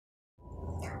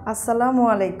Assalamu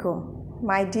alaikum.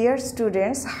 My dear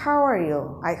students, how are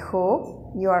you? I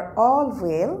hope you are all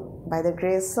well by the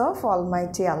grace of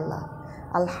Almighty Allah.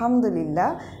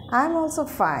 Alhamdulillah, I am also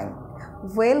fine.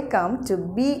 Welcome to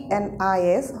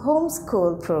BNIS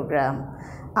Homeschool Program.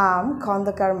 I am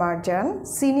Khandaker Marjan,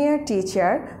 Senior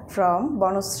Teacher from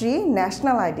No-3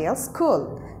 National Ideal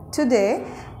School. Today,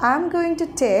 I am going to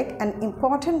take an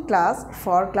important class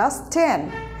for class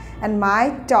 10. And my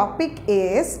topic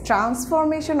is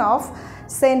transformation of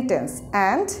sentence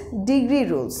and degree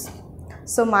rules.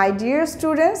 So my dear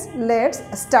students, let's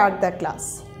start the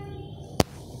class.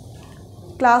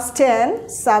 Class 10,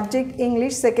 subject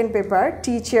English second paper,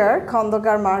 teacher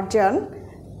Khandaker Marjan,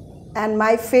 and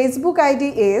my Facebook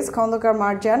ID is Khandaker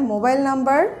Marjan, mobile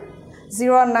number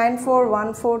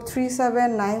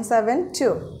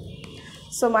 09414379772.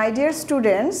 So my dear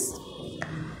students,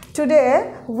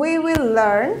 today we will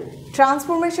learn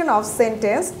transformation of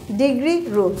sentence degree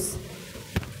rules.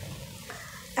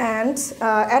 And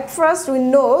at first we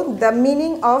know the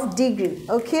meaning of degree.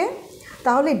 Okay?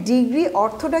 তাহলে degree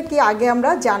অর্থটা কি আগে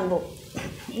আমরা জানবো।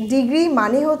 Degree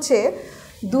মানে হচ্ছে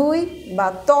দুই বা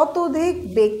ততোধিক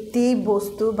ব্যক্তি,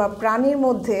 বস্তু বা প্রাণীর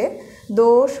মধ্যে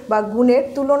দোষ বা গুণের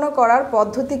তুলনা করার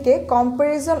পদ্ধতিকে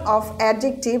কম্প্যারিজন অফ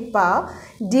অ্যাডজেক্টিভ বা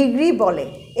ডিগ্রি বলে।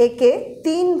 একে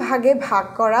তিন ভাগে ভাগ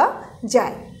করা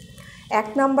যায়। এক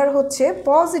নাম্বার হচ্ছে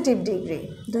পজিটিভ ডিগ্রি,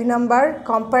 দুই নাম্বার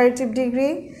কম্পারেটিভ ডিগ্রি,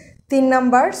 তিন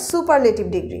number superlative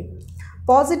degree.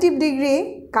 Positive degree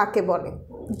কাকে বলে?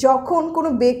 যখন কোনো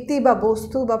ব্যক্তি বা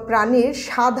বস্তু বা প্রাণীর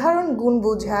সাধারণ গুণ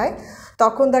বোঝায়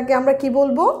তখন তাকে আমরা কি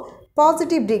বলবো?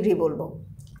 পজিটিভ ডিগ্রি বলবো।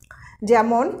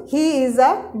 যেমন he is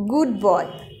a good boy.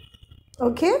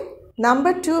 Okay.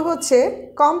 Number 2 হচ্ছে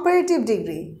কম্পারেটিভ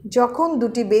ডিগ্রি, যখন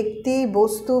দুটি ব্যক্তি,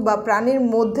 বস্তু বা প্রাণীর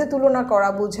মধ্যে তুলনা করা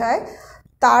বোঝায়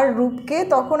তার রূপকে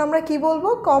তখন আমরা কি বলবো?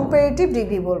 কম্পারেটিভ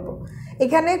ডিগ্রি বলবো।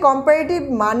 এখানে কম্পারেটিভ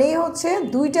মানেই হচ্ছে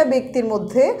দুইটা ব্যক্তির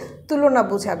মধ্যে তুলনা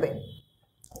বোঝাবে।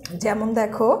 যেমন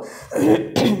দেখো,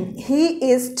 he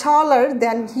is taller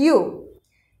than you,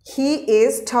 he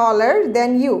is taller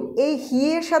than you. এই হি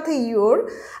এর সাথে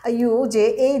ইউ যে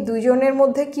এই দুইজনের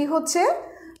মধ্যে কি হচ্ছে?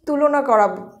 তুলনা করা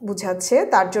বোঝাচ্ছে,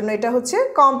 তার জন্য এটা হচ্ছে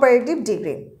কম্পারেটিভ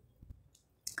ডিগ্রি।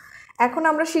 এখন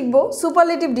আমরা শিখব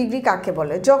সুপারলেটিভ ডিগ্রি কাকে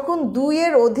বলে। যখন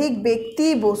দুইয়ের অধিক ব্যক্তি,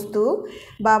 বস্তু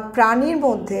বা প্রাণীর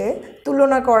মধ্যে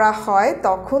তুলনা করা হয়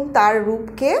তখন তার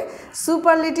রূপকে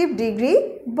সুপারলেটিভ ডিগ্রি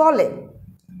বলে।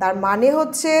 তার মানে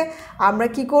হচ্ছে আমরা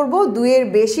কি করব? দুইয়ের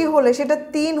বেশি হলে সেটা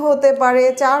 3 হতে পারে,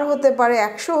 4 হতে পারে,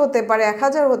 100 হতে পারে,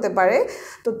 1000 হতে পারে।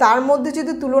 তো তার মধ্যে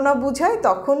যদি তুলনা বোঝায়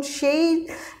তখন সেই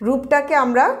রূপটাকে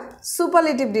আমরা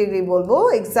সুপারলেটিভ ডিগ্রি বলবো।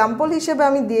 এক্সাম্পল হিসেবে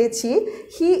আমি দিয়েছি,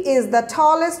 he is the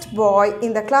tallest boy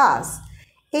in the class.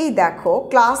 এই দেখো,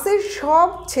 ক্লাসের সব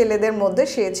ছেলেদের মধ্যে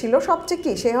সে ছিল সবচেয়ে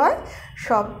কি? সে হয়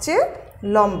সবচেয়ে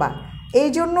লম্বা। এই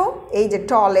জন্য এই যে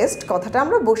টলেস্ট কথাটা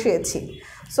আমরা বসিয়েছি।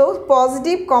 সো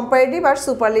পজিটিভ, কম্পারেটিভ আর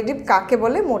সুপারলেটিভ কাকে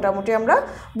বলে মোটামুটি আমরা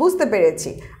বুঝতে পেরেছি।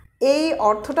 এই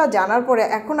অর্থটা জানার পরে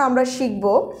এখন আমরা শিখব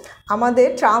আমাদের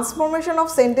ট্রান্সফরমেশন অফ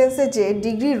সেন্টেন্সে যে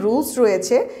ডিগ্রি রুলস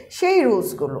রয়েছে সেই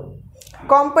রুলসগুলো।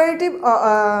 কম্পারেটিভ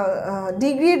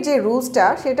ডিগ্রির যে রুলসটা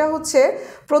সেটা হচ্ছে,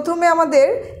 প্রথমে আমাদের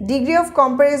ডিগ্রি অফ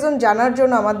কম্প্যারিজন জানার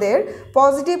জন্য আমাদের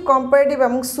পজিটিভ, কম্পারেটিভ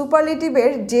এবং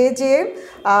সুপারলেটিভের যে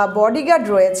বডিগার্ড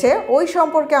রয়েছে ওই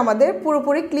সম্পর্কে আমাদের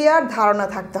পুরোপুরি ক্লিয়ার ধারণা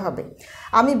থাকতে হবে।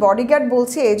 আমি বডিগার্ড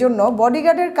বলছি এই জন্য,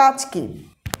 বডিগার্ডের কাজ কি?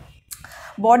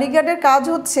 বডিগার্ডের কাজ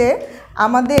হচ্ছে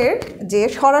আমাদের যে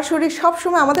সরাসরি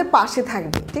সবসময় আমাদের পাশে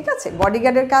থাকবে। ঠিক আছে?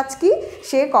 বডিগার্ডের কাজ কি?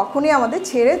 সে কখনোই আমাদের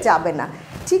ছেড়ে যাবে না।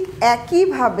 ঠিক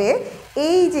একইভাবে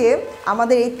এই যে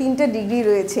আমাদের এই 3টা ডিগ্রি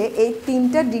রয়েছে, এই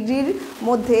 3টা ডিগ্রির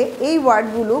মধ্যে এই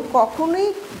ওয়ার্ডগুলো কখনোই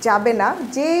যাবে না।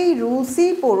 যেই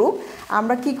রুলসই পড়ুক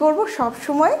আমরা কি করব?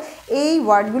 সবসময় এই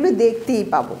ওয়ার্ডগুলো দেখতেই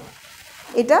পাবো।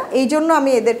 এটা এই জন্য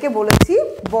আমি এদেরকে বলেছি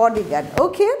বডিগার্ড।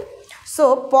 ওকে। সো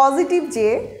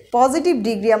পজিটিভ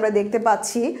ডিগ্রি আমরা দেখতে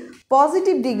পাচ্ছি।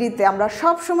 পজিটিভ ডিগ্রিতে আমরা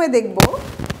সব সময় দেখব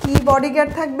কি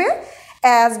বডিগার্ড থাকবে?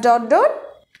 As dot dot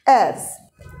as.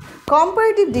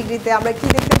 Comparative ডিগ্রিতে আমরা কি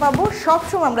দেখতে পাবো?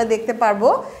 সবসময় আমরা দেখতে পারবো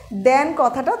দেন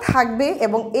কথাটা থাকবে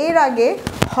এবং এর আগে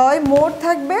হয় মোর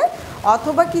থাকবে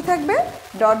অথবা কি থাকবে?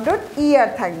 ডট ডট ইআর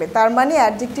থাকবে। তার মানে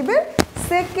অ্যাডজেক্টিভের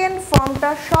সেকেন্ড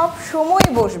ফর্মটা সব সময়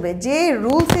বসবে। যে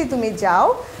রুলসে তুমি যাও,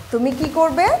 তুমি কি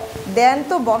করবে? দেন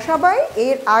তো বসাবাই,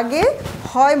 এর আগে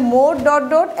হয় মোর ডট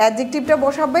ডট অ্যাডজেক্টিভটা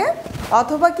বসাবে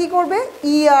অথবা কি করবে?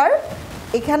 ইআর।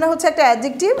 এখানে হচ্ছে একটা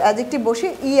অ্যাডজেক্টিভ বসে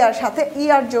ইআর সাথে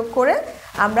ইআর যোগ করে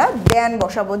আমরা দেন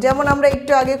বসাবো। যেমন আমরা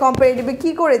একটু আগে কম্পারেটিভে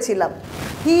কি করেছিলাম?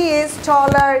 He is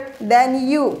taller than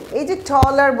you. এই যে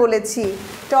টলার বলেছি,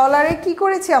 টলারে কি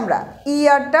করেছি আমরা?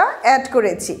 ইআরটা অ্যাড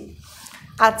করেছি।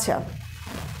 আচ্ছা,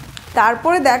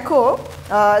 তারপরে দেখো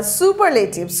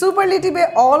সুপারলেটিভে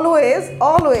অলওয়েজ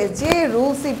যে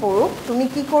রুলসই পড়ুক তুমি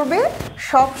কি করবে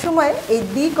সব সময় এই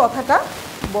দি কথাটা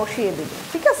বসিয়ে দেবে,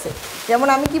 ঠিক আছে? যেমন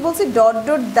আমি কি বলছি, ডট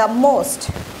ডট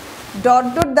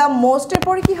দ্য মোস্টের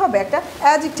পরে কি হবে, একটা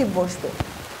অ্যাডজেক্টিভ বসবে,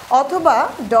 অথবা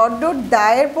ডট ডট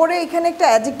দায়ের পরে এখানে একটা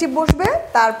অ্যাডজেক্টিভ বসবে,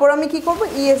 তারপর আমি কি করব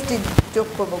ইএসটি যোগ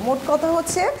করব। মোট কথা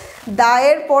হচ্ছে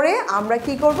দায়ের পরে আমরা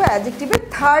কি করব অ্যাডজেক্টিভের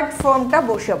থার্ড ফর্মটা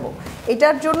বসাবো।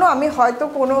 এটার জন্য আমি হয়তো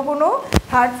কোনো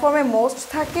থার্ড ফর্মে মোস্ট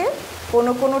থাকে,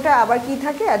 কোনোটা আবার কি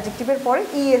থাকে অ্যাডজেক্টিভের পরে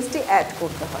ইএসটি অ্যাড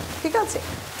করতে হয়, ঠিক আছে?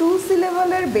 2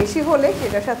 সিলেবলের বেশি হলে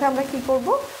সেটার সাথে আমরা কি করব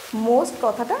মোস্ট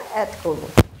কথাটা অ্যাড করব।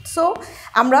 সো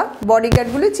আমরা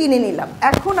বডিগার্ডগুলি চিনে নিলাম।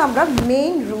 এখন আমরা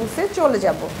মেইন রুলসে চলে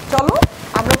যাব। চলো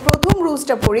আমরা প্রথম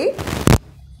রুলসটা পড়ি।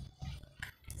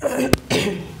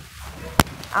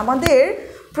 আমাদের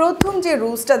প্রথম যে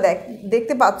রুলসটা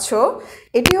দেখতে পাচ্ছ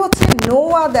এটি হচ্ছে নো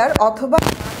আদার অথবা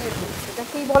নানের রুলস। এটা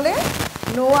কি বলে,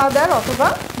 নো আদার অথবা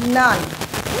নান।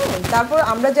 তারপর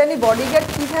আমরা জানি বডিগার্ড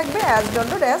কি থাকবে, অ্যাজ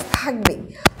ডট অ্যাজ থাকবে।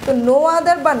 তো নো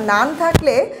আদার বা নান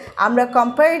থাকলে আমরা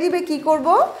কম্পারেটিভে কি করব,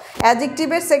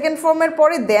 অ্যাডজেক্টিভের সেকেন্ড ফর্মের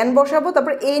পরে দেন বসাবো,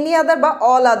 তারপর এনি আদার বা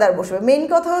অল আদার বসবে। মেইন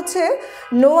কথা হচ্ছে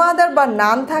নো আদার বা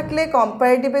নান থাকলে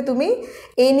কম্পারেটিভে তুমি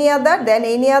এনি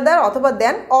আদার অথবা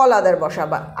দেন all other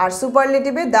বসাবা, R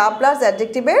সুপারলেটিভে the plus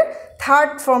অ্যাডজেক্টিভের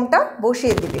third ফর্মটা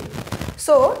বসিয়ে দিবে।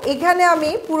 সো এখানে আমি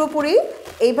পুরোপুরি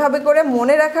এইভাবে করে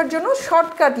মনে রাখার জন্য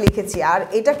শর্টকাট লিখেছি, আর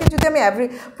এটাকে যদি আমি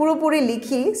পুরোপুরি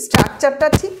লিখি স্ট্রাকচারটা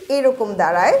ঠিক এরকম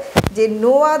দাঁড়ায় যে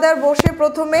নো আদার বসে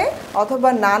প্রথমে অথবা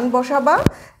নান বসাবা,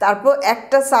 তারপর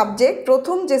একটা সাবজেক্ট,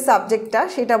 প্রথম যে সাবজেক্টটা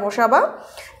সেটা বসাবা,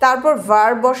 তারপর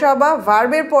ভার্ব বসাবা,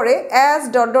 ভার্বের পরে অ্যাজ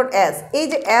ডট অ্যাজ। এই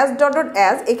যে অ্যাজ ডট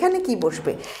অ্যাজ এখানে কি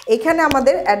বসবে, এখানে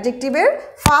আমাদের অ্যাডজেক্টিভের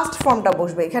ফার্স্ট ফর্মটা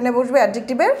বসবে, এখানে বসবে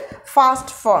অ্যাডজেক্টিভের ফার্স্ট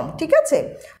ফর্ম, ঠিক আছে?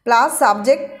 প্লাস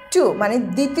সাবজেক্ট টু মানে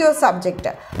দ্বিতীয়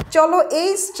সাবজেক্টটা। চলো এই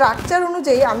স্ট্রাকচার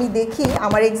অনুযায়ী আমি দেখি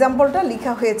আমার এক্সাম্পলটা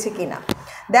লেখা হয়েছে কিনা।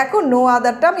 দেখো নো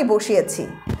আদারটা আমি বসিয়েছি,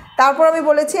 তারপর আমি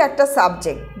বলেছি একটা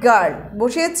সাবজেক্ট গার্ল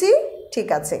বসিয়েছি, ঠিক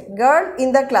আছে? গার্ল ইন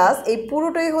দ্য ক্লাস এই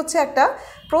পুরোটাই হচ্ছে একটা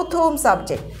প্রথম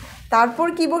সাবজেক্ট। তারপর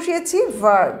কি বসিয়েছি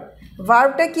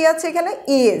ভার্বটা কি আছে এখানে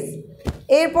ইজ,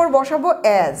 এরপর বসাবো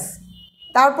অ্যাজ,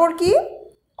 তারপর কি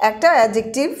একটা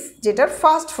অ্যাডজেক্টিভ যেটার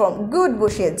ফার্স্ট ফর্ম গুড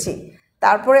বসিয়েছি,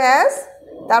 তারপরে অ্যাজ,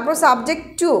 তারপর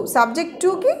সাবজেক্ট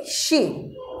টু কি শি।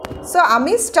 সো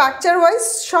আমি স্ট্রাকচার ওয়াইজ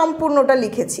সম্পূর্ণটা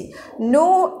লিখেছি। No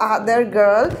other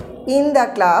girl in the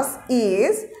class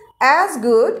is as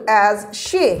good as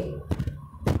she,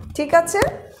 ঠিক আছে?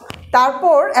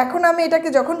 তারপর এখন আমি এটাকে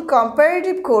যখন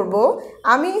কম্পারেটিভ করব,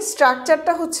 আমি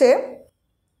স্ট্রাকচারটা হচ্ছে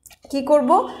কি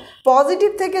করব,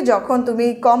 পজিটিভ থেকে যখন তুমি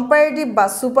কম্পারেটিভ বা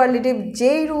সুপারলেটিভ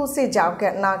যেই রুলসে যাও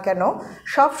না কেন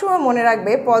সবসময় মনে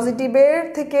রাখবে পজিটিভের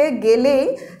থেকে গেলেই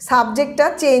সাবজেক্টটা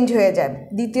চেঞ্জ হয়ে যায়,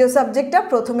 দ্বিতীয় সাবজেক্টটা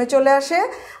প্রথমে চলে আসে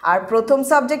আর প্রথম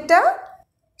সাবজেক্টটা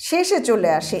শেষে চলে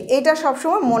আসে, এটা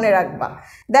সবসময় মনে রাখবা।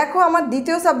 দেখো আমার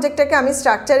দ্বিতীয় সাবজেক্টটাকে আমি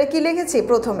স্ট্রাকচারে কি লিখেছি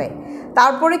প্রথমে,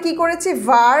 তারপরে কি করেছি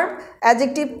verb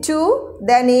adjective two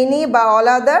than any বা অল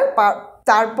আদার,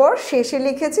 তারপর শেষে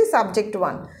লিখেছি সাবজেক্ট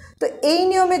ওয়ান। তো এই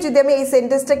নিয়মে যদি আমি এই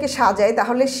সেন্টেন্সটাকে সাজাই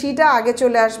তাহলে শিটা আগে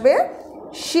চলে আসবে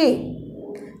শি,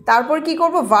 তারপর কি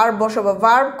করব ভার্ব বসাবো,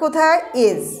 ভার্ব কোথায়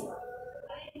ইজ,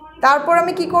 তারপর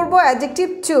আমি কি করব অ্যাডজেক্টিভ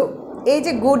টু, এই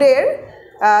যে গুডের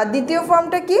দ্বিতীয়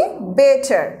ফর্মটা কি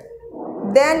বেটার,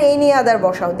 দেন এনি আদার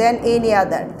বসাও, দেন এনি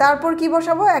আদার, তারপর কি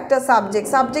বসাবো একটা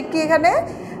সাবজেক্ট কি এখানে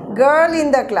গার্ল ইন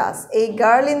দ্য ক্লাস, এই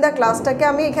গার্ল ইন দ্য ক্লাসটাকে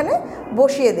আমি এখানে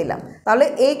বসিয়ে দিলাম। তাহলে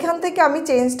এইখান থেকে আমি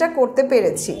চেঞ্জটা করতে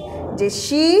পেরেছি যে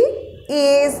she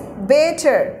is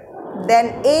better than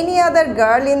any other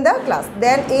girl in the class,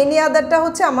 than any আদারটা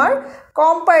হচ্ছে আমার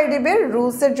কম্পারেটিভের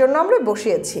রুলসের জন্য আমরা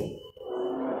বসিয়েছি।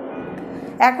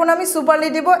 এখন আমি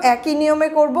সুপারলেটিভও একই নিয়মে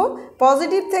করব,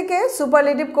 পজিটিভ থেকে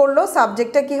সুপারলেটিভ করলেও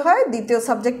সাবজেক্টটা কি হয় দ্বিতীয়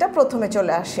সাবজেক্টটা প্রথমে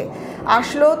চলে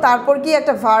আসলো, তারপর কি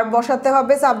একটা ভার্ব বসাতে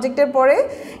হবে সাবজেক্টের পরে,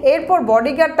 এরপর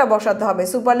বডিগার্ডটা বসাতে হবে,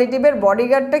 সুপারলেটিভের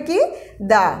বডিগার্ডটা কি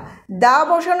দা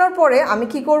বসানোর পরে আমি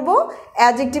কি করব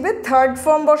অ্যাডজেক্টিভের থার্ড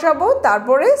ফর্ম বসাবো,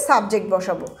 তারপরে সাবজেক্ট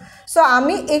বসাবো। সো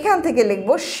আমি এখান থেকে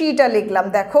লিখবো শিটা লিখলাম,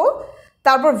 দেখো,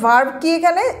 তারপর ভার্ব কি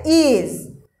এখানে ইজ,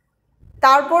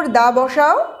 তারপর দা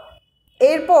বসাও,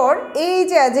 এরপর এই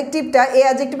যে অ্যাডজেক্টিভটা এই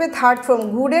অ্যাডজেক্টিভের থার্ড ফর্ম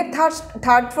গুডের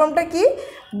থার্ড ফর্মটা কি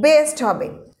বেস্ট হবে,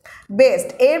 বেস্ট,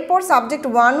 এরপর সাবজেক্ট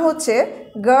ওয়ান হচ্ছে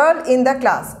গার্ল ইন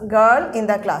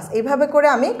দ্য ক্লাস, এইভাবে করে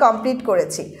আমি কমপ্লিট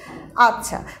করেছি।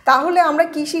 আচ্ছা, তাহলে আমরা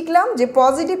কি শিখলাম যে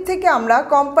পজিটিভ থেকে আমরা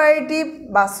কম্পারেটিভ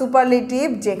বা সুপারলেটিভ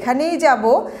যেখানেই যাব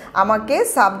আমাকে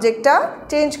সাবজেক্টটা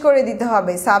চেঞ্জ করে দিতে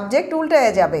হবে, সাবজেক্ট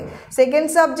উল্টায় যাবে, সেকেন্ড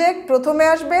সাবজেক্ট প্রথমে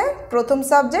আসবে, প্রথম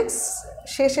সাবজেক্ট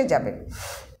শেষে যাবে।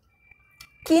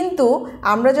 কিন্তু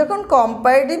আমরা যখন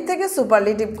কম্পারেটিভ থেকে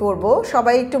সুপারলেটিভ করব,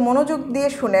 সবাই একটু মনোযোগ দিয়ে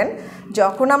শুনেন,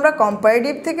 যখন আমরা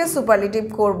কম্পারেটিভ থেকে সুপারলেটিভ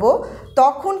করব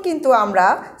তখন কিন্তু আমরা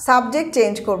সাবজেক্ট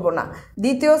চেঞ্জ করব না।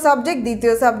 দ্বিতীয়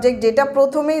সাবজেক্ট যেটা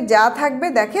প্রথমেই যা থাকবে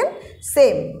দেখেন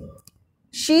সেম,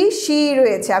 শি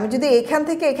রয়েছে। আমি যদি এখান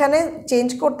থেকে এখানে চেঞ্জ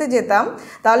করতে যেতাম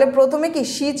তাহলে প্রথমে কি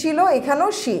শি ছিল, এখানেও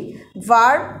শি,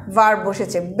 ভার্ব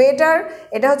বসেছে। বেটার,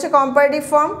 এটা হচ্ছে কম্পারেটিভ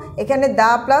ফর্ম, এখানে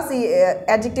দা প্লাস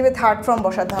অ্যাডজেক্টিভে থার্ড ফর্ম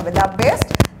বসাতে হবে, দ্য বেস্ট।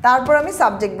 তারপর আমি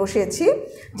সাবজেক্ট বসিয়েছি,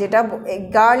 যেটা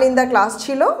গার্ল ইন দ্য ক্লাস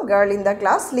ছিল, গার্ল ইন দ্য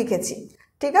ক্লাস লিখেছি।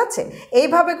 ঠিক আছে,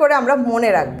 এইভাবে করে আমরা মনে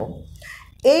রাখবো।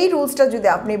 এই রুলসটা যদি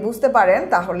আপনি বুঝতে পারেন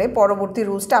তাহলে পরবর্তী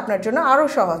রুলসটা আপনার জন্য আরও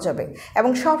সহজ হবে।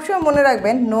 এবং সবসময় মনে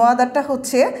রাখবেন নো আদারটা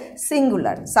হচ্ছে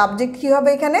সিঙ্গুলার, সাবজেক্ট কী হবে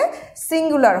এখানে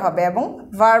সিঙ্গুলার হবে এবং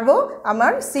ভার্বও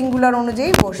আমার সিঙ্গুলার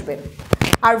অনুযায়ী বসবে।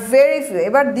 আর ভেরি ফিউ,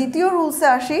 এবার দ্বিতীয় রুলসে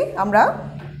আসি আমরা।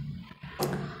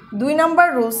 2 নম্বর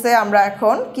রুলসে আমরা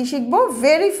এখন কি শিখব,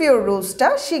 ভেরি ফিউ রুলসটা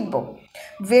শিখব।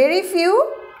 ভেরি ফিউ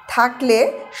থাকলে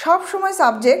সব সময়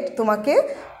সাবজেক্ট তোমাকে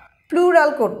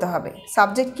প্লুরাল করতে হবে।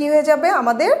 সাবজেক্ট কি হয়ে যাবে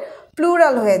আমাদের,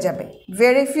 প্লুরাল হয়ে যাবে।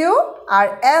 ভেরি ফিউ আর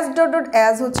অ্যাজ ডট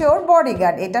অ্যাজ হচ্ছে ওর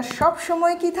বডিগার্ড, এটা সব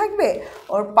সময় কি থাকবে,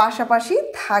 ওর পাশাপাশি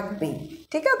থাকবেই।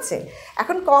 ঠিক আছে,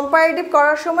 এখন কম্পারেটিভ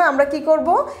করার সময় আমরা কি করব,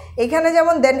 এখানে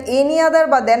যেমন দেন এনি আদার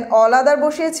বা দেন অল আদার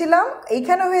বসিয়েছিলাম,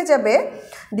 এইখানে হয়ে যাবে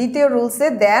দ্বিতীয় রুলসে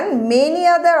দেন মেনি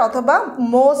আদার অথবা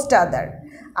মোস্ট আদার।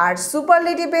 আর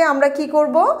সুপারলেটিভে আমরা কি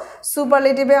করব,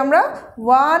 সুপারলেটিভে আমরা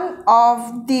ওয়ান অফ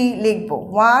দি লিখব,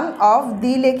 ওয়ান অফ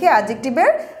দি লিখে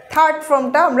অ্যাডজেক্টিভের থার্ড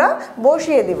ফর্মটা আমরা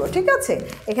বসিয়ে দেব। ঠিক আছে,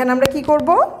 এখানে আমরা কি করব,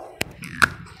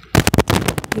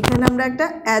 এখানে আমরা একটা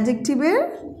অ্যাডজেক্টিভের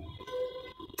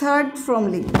থার্ড ফর্ম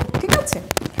লিখব। ঠিক আছে,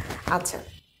 আচ্ছা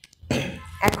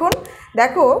এখন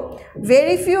দেখো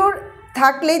ভেরি ফিউর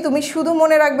থাকলেই তুমি শুধু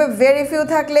মনে রাখবে, ভেরি ফিউ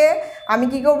থাকলে আমি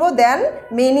কি করব, দেন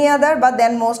মেনি আদার বা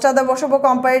দেন মোস্ট আদার বসাবো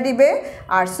কম্পারেটিভে,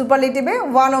 আর সুপারলেটিভে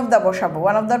ওয়ান অফ দ্য বসাবো,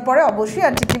 ওয়ান অফ দ্যার পরে অবশ্যই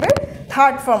অ্যাডজেক্টিভের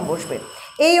থার্ড ফর্ম বসবে।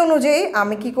 এই অনুযায়ী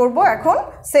আমি কি করব, এখন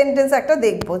সেন্টেন্স একটা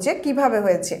দেখব যে কিভাবে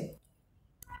হয়েছে।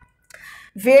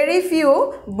 Very few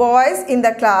boys in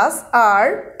the class R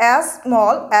as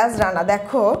small as Rana.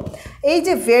 দেখো এই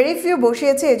যে ভেরি ফিউ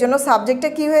বসিয়েছে এই জন্য সাবজেক্টটা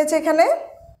কি হয়েছে, এখানে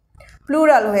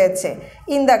প্লুরাল হয়েছে,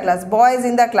 in the class, boys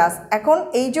in the class. এখন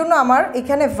এই জন্য আমার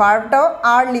এখানে ভার্বটাও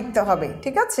আর লিখতে হবে।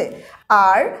 ঠিক আছে,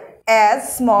 আর as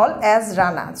small as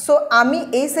Rana. So আমি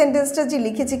এই সেন্টেন্সটা যে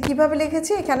লিখেছি কিভাবে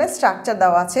লিখেছি, এখানে স্ট্রাকচার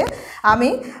দেওয়া আছে। আমি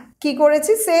কি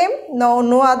করেছি, সেম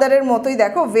নো আদারের মতোই,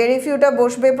 দেখো ভেরি ফিউটা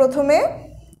বসবে প্রথমে,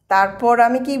 তারপর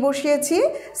আমি কি বসিয়েছি,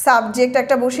 সাবজেক্ট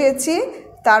একটা বসিয়েছি,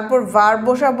 তারপর ভার্ব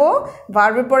বসাবো,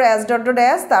 ভার্বের পর অ্যাজ ডট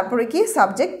অ্যাজ, তারপরে কি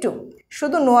সাবজেক্ট টু,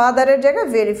 শুধু নো আদারের জায়গায়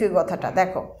ভেরি ফিউ কথাটা।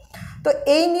 দেখো তো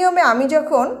এই নিয়মে আমি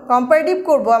যখন কম্পারেটিভ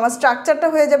করব আমার স্ট্রাকচারটা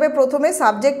হয়ে যাবে প্রথমে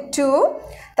সাবজেক্ট টু,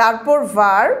 তারপর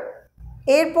ভার্ব,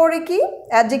 এরপরে কি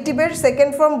অ্যাডজেক্টিভের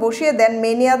সেকেন্ড ফর্ম বসিয়ে দেন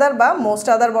মেনি আদার বা মোস্ট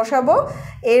আদার বসাবো,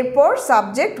 এরপর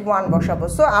সাবজেক্ট ওয়ান বসাবো।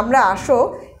 সো আমরা আসো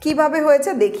কিভাবে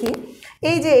হয়েছে দেখি।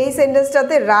 এই যে এই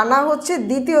সেন্টেন্সটাতে রানা হচ্ছে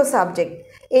দ্বিতীয় সাবজেক্ট,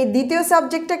 এই দ্বিতীয়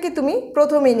সাবজেক্টটাকে তুমি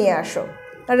প্রথমে নিয়ে আসো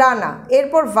রানা,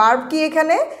 এরপর ভার্ব কি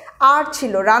এখানে আর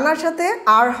ছিল, রানার সাথে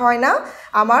আর হয় না,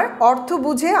 আমার অর্থ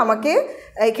বুঝে আমাকে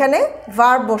এখানে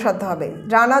ভার্ব বসাতে হবে।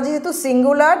 রানা যেহেতু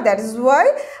singular, that is Y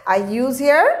I use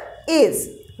here is,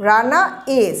 Rana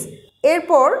is.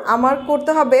 এরপর আমার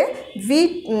করতে হবে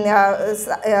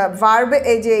ভার্বে,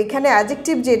 এই যে এখানে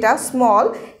অ্যাডজেক্টিভ যেটা স্মল,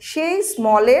 সেই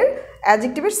স্মলের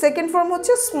অ্যাডজেক্টিভের সেকেন্ড ফর্ম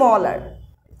হচ্ছে স্মলার,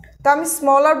 তো আমি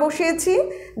স্মলার বসিয়েছি,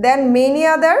 দেন মেনি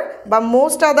আদার বা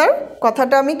মোস্ট আদার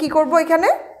কথাটা আমি কি করব এখানে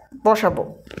বসাবো।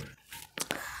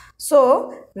 So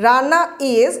Rana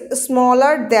is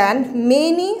smaller than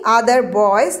many other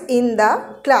boys in the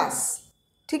class.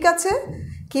 ঠিক আছে,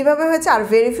 কিভাবে হয়েছে, আর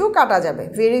ভেরি ফিউ কাটা যাবে,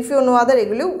 ভেরি ফিউ নো আদার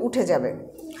এগুলো উঠে যাবে।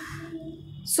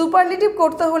 সুপারলেটিভ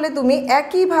করতে হলে তুমি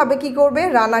একইভাবে কি করবে,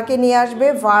 রানাকে নিয়ে আসবে,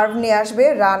 ভার্ব নিয়ে আসবে,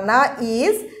 রানা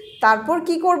ইজ, তারপর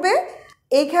কি করবে,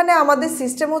 এইখানে আমাদের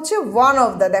সিস্টেম হচ্ছে ওয়ান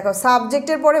অফ দ্য। দেখো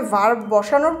সাবজেক্টের পরে ভার্ব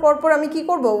বসানোর পর আমি কি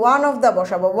করব, ওয়ান অফ দ্য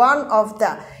বসাবো, ওয়ান অফ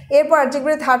দ্য। এরপর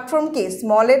অ্যাডজেক্টিভের থার্ড ফর্ম কি,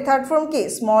 স্মলের থার্ড ফর্ম কি,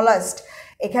 স্মলেস্ট,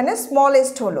 এখানে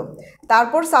স্মলেস্ট হলো।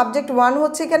 তারপর সাবজেক্ট ওয়ান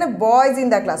হচ্ছে এখানে boys in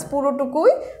the class,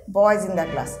 পুরোটুকুই boys in the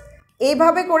class.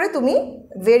 এইভাবে করে তুমি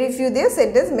ভেরি ফিউ দিয়ে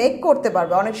সেন্টেন্স মেক করতে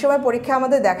পারবে। অনেক সময় পরীক্ষা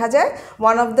আমাদের দেখা যায়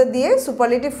ওয়ান অফ দ্য দিয়ে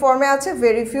সুপারলেটিভ ফর্মে আছে,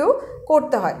 ভেরি ফিউ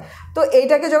করতে হয়। তো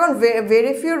এইটাকে যখন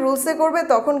ভেরি ফিউ রুলসে করবে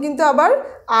তখন কিন্তু আবার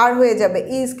আর হয়ে যাবে,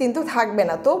 ইজ কিন্তু থাকবে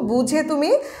না। তো বুঝে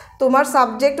তুমি তোমার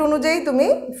সাবজেক্ট অনুযায়ী তুমি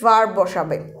ভার্ব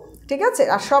বসাবে। ঠিক আছে,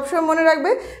 আর সবসময় মনে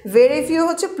রাখবে ভেরি ফিউ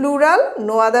হচ্ছে প্লুরাল,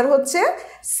 নো আদার হচ্ছে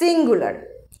সিঙ্গুলার।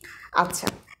 আচ্ছা,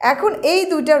 এখন এই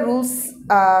দুইটা রুলস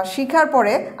শেখার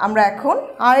পরে আমরা এখন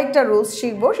আরেকটা রুলস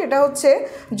শিখব, সেটা হচ্ছে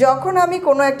যখন আমি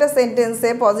কোনো একটা সেন্টেন্সে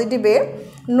পজিটিভে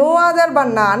নো আদার বা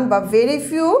নান বা ভেরি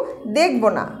ফিউ দেখব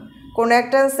না, কোনো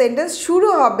একটা সেন্টেন্স শুরু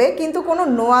হবে কিন্তু কোনো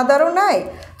নো আদারও নাই,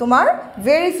 তোমার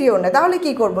ভেরি ফিউ নাই, তাহলে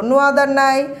কি করব? নো আদার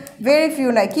নাই, ভেরি ফিউ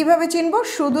নাই, কিভাবে চিনব?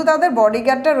 শুধু তাদের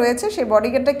বডিগার্ডটা রয়েছে, সেই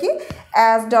বডিগার্ডটা কি?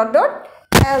 অ্যাজ ডট ডট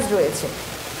অ্যাজ রয়েছে।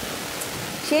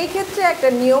 সেই ক্ষেত্রে একটা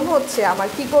নিয়ম হচ্ছে আমার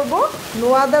কি করব? নো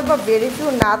আদার বা ভেরি ফিউ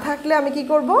না থাকলে আমি কি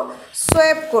করব?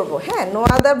 সোয়েপ করব। হ্যাঁ, নো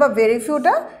আদার বা ভেরি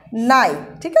ফিউটা নাই,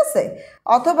 ঠিক আছে?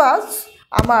 অথবা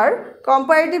আমার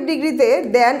কম্পারেটিভ ডিগ্রিতে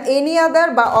দেন এনি আদার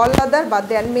বা অল আদার বা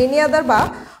দেন মেনি আদার বা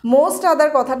মোস্ট আদার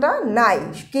কথাটা নাই,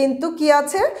 কিন্তু কি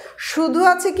আছে? শুধু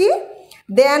আছে কি?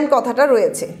 দেন কথাটা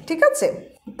রয়েছে, ঠিক আছে?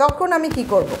 তখন আমি কি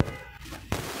করব?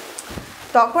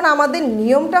 তখন আমাদের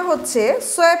নিয়মটা হচ্ছে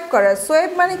সোয়েপ করার।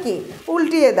 সোয়েপ মানে কি?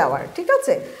 উল্টিয়ে দেওয়ার, ঠিক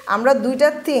আছে? আমরা দুইটা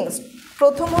থিংস,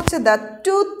 প্রথম হচ্ছে the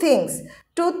two things.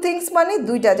 Two things মানে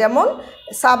দুইটা, যেমন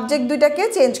সাবজেক্ট দুইটাকে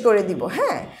চেঞ্জ করে দিব।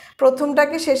 হ্যাঁ,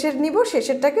 প্রথমটাকে শেষের নিব,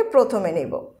 শেষেরটাকে প্রথমে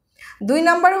নিব। 2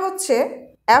 নাম্বার হচ্ছে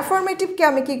অ্যাফার্মেটিভকে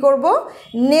আমি কি করব?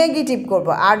 নেগেটিভ করব।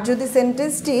 আর যদি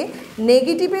সেন্টেন্সটি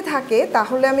নেগেটিভে থাকে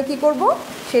তাহলে আমি কি করব?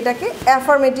 সেটাকে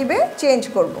অ্যাফার্মেটিভে চেঞ্জ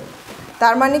করব।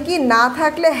 তার মানে কি? না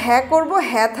থাকলে হ্যাঁ করব,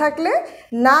 হ্যাঁ থাকলে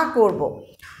না করব।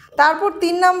 তারপর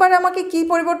 3 নাম্বারে আমাকে কি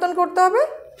পরিবর্তন করতে হবে?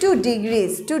 Two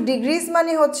degrees. টু ডিগ্রিজ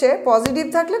মানে হচ্ছে পজিটিভ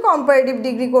থাকলে কম্পারেটিভ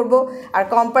ডিগ্রি করব, আর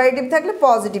কম্পারেটিভ থাকলে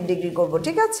পজিটিভ ডিগ্রি করব,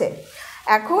 ঠিক আছে?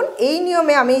 এখন এই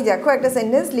নিয়মে আমি দেখো একটা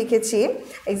সেন্টেন্স লিখেছি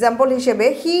এক্সাম্পল হিসেবে,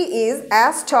 he is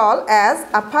as tall as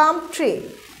a palm tree.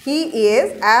 He is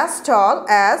as tall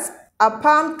as a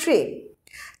palm tree.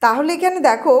 তাহলে এখানে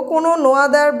দেখো কোনো নো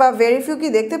আদার বা ভেরি ফিউ কি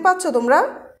দেখতে পাচ্ছ তোমরা?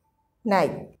 নাই,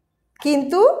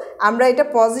 কিন্তু আমরা এটা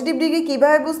পজিটিভ ডিগ্রি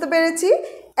কিভাবে বুঝতে পেরেছি?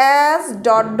 অ্যাজ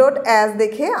ডট ডট অ্যাজ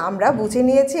দেখে আমরা বুঝে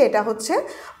নিয়েছি এটা হচ্ছে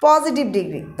পজিটিভ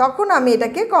ডিগ্রি। তখন আমি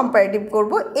এটাকে কম্পারেটিভ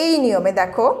করব এই নিয়মে।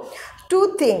 দেখো টু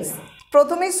থিংস,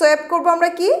 প্রথমেই সোয়েপ করব আমরা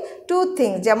কি? টু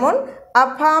থিংস, যেমন আ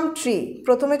পাম ট্রি,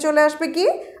 প্রথমে চলে আসবে কি?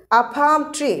 আ পাম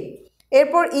ট্রি।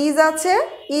 এরপর ইজ আছে,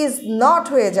 ইজ নট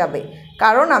হয়ে যাবে,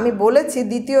 কারণ আমি বলেছি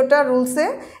দ্বিতীয়টা রুলসে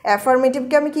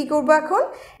অ্যাফার্মেটিভকে আমি কি করব? এখন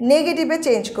নেগেটিভে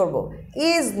চেঞ্জ করব,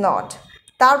 ইজ নট।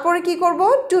 তারপরে কি করব?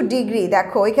 Two degree.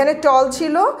 দেখো এখানে টল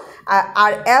ছিল,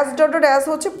 আর অ্যাজ ডট ডট অ্যাজ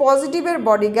হচ্ছে পজিটিভের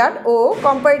বডিগার্ড, ও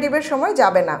কম্পারেটিভের সময়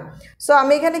যাবে না। সো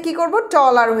আমি এখানে কি করব?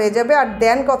 টল আর হয়ে যাবে, আর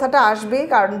দেন কথাটা আসবেই,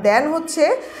 কারণ দেন হচ্ছে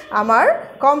আমার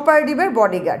কম্পারেটিভের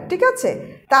বডিগার্ড, ঠিক আছে?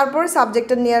 তারপরে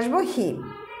সাবজেক্টটা নিয়ে আসবো হি।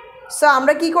 সো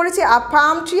আমরা কি করেছি? আ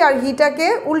পাম ট্রি আর হিটাকে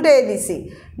উল্টে দিছি,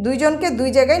 দুইজনকে দুই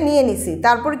জায়গায় নিয়ে নিছি।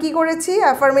 তারপর কি করেছি?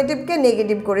 অ্যাফার্মেটিভকে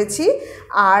নেগেটিভ করেছি,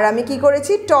 আর আমি কি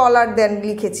করেছি? টল আর দেন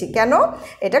লিখেছি। কেন?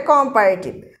 এটা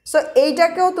কম্পারেটিভ। সো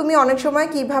এইটাকেও তুমি অনেক সময়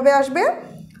কিভাবে আসবে?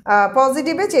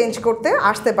 পজিটিভে চেঞ্জ করতে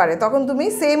আসতে পারে, তখন তুমি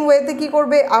সেম ওয়েতে কি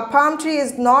করবে? আ palm tree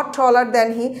is not taller than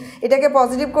he. এটাকে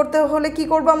পজিটিভ করতে হলে কি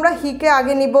করব? আমরা হিকে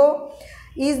আগে নিব,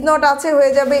 ইজ নট আছে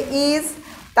হয়ে যাবে ইজ।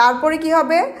 তারপরে কি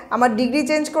হবে? আমার ডিগ্রি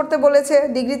চেঞ্জ করতে বলেছে,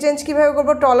 ডিগ্রি চেঞ্জ কীভাবে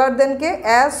করবো? টলার দেনকে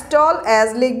অ্যাজ টল অ্যাজ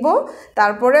লিখবো,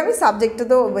 তারপরে আমি সাবজেক্টটা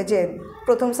তো যে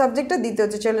প্রথম সাবজেক্টটা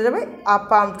দ্বিতীয়তে চলে যাবে আ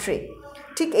পাম ট্রি।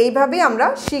 ঠিক এইভাবেই আমরা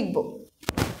শিখব।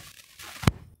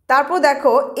 তারপর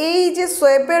দেখো এই যে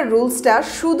সোয়েপের রুলসটা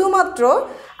শুধুমাত্র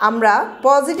আমরা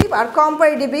পজিটিভ আর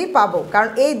কম্পারেটিভই পাবো, কারণ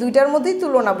এই দুইটার মধ্যেই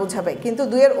তুলনা বোঝাবে, কিন্তু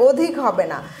দুইয়ের অধিক হবে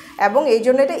না। এবং এই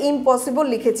জন্য এটা ইম্পসিবল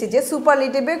লিখেছি যে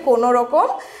সুপারলেটিভে কোনো রকম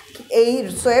এই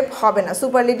সোয়েপ হবে না।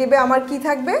 সুপারলেটিভে আমার কি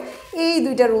থাকবে? এই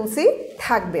দুইটা রুলসই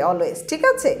থাকবে অলওয়েজ, ঠিক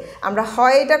আছে? আমরা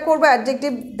হয় এটা করবো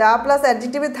adjective the plus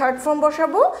অ্যাডজেক্টিভের third form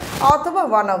বসাবো, অথবা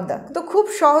ওয়ান অফ দ্য। তো খুব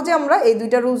সহজে আমরা এই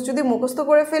দুইটা রুলস যদি মুখস্থ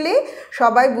করে ফেলি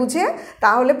সবাই বুঝে,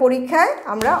 তাহলে পরীক্ষায়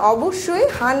আমরা অবশ্যই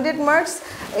 100 মার্কস,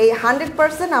 এই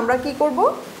 100% আমরা কি করব?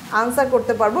 আনসার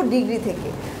করতে পারবো ডিগ্রি থেকে।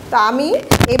 তো আমি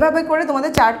এইভাবে করে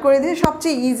তোমাদের চার্ট করে দিই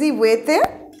সবচেয়ে ইজি ওয়েতে।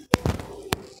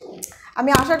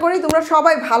 আমি আশা করি তোমরা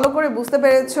সবাই ভালো করে বুঝতে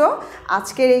পেরেছো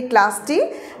আজকের এই ক্লাসটি,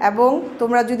 এবং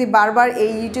তোমরা যদি বারবার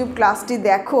এই ইউটিউব ক্লাসটি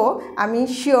দেখো আমি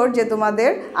শিওর যে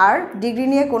তোমাদের আর ডিগ্রি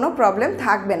নিয়ে কোনো প্রবলেম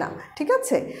থাকবে না, ঠিক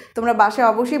আছে? তোমরা বাসায়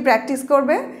অবশ্যই প্র্যাকটিস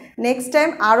করবে। নেক্সট টাইম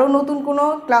আরও নতুন কোনো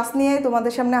ক্লাস নিয়ে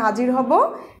তোমাদের সামনে হাজির হব।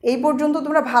 এই পর্যন্ত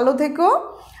তোমরা ভালো থেকো।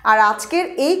 আর আজকের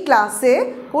এই ক্লাসে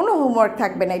কোনো হোমওয়ার্ক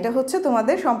থাকবে না, এটা হচ্ছে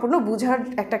তোমাদের সম্পূর্ণ বোঝার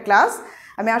একটা ক্লাস।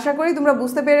 আমি আশা করি তোমরা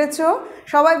বুঝতে পেরেছো।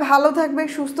 সবাই ভালো থাকবে,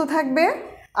 সুস্থ থাকবে।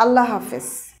 আল্লাহ হাফেজ।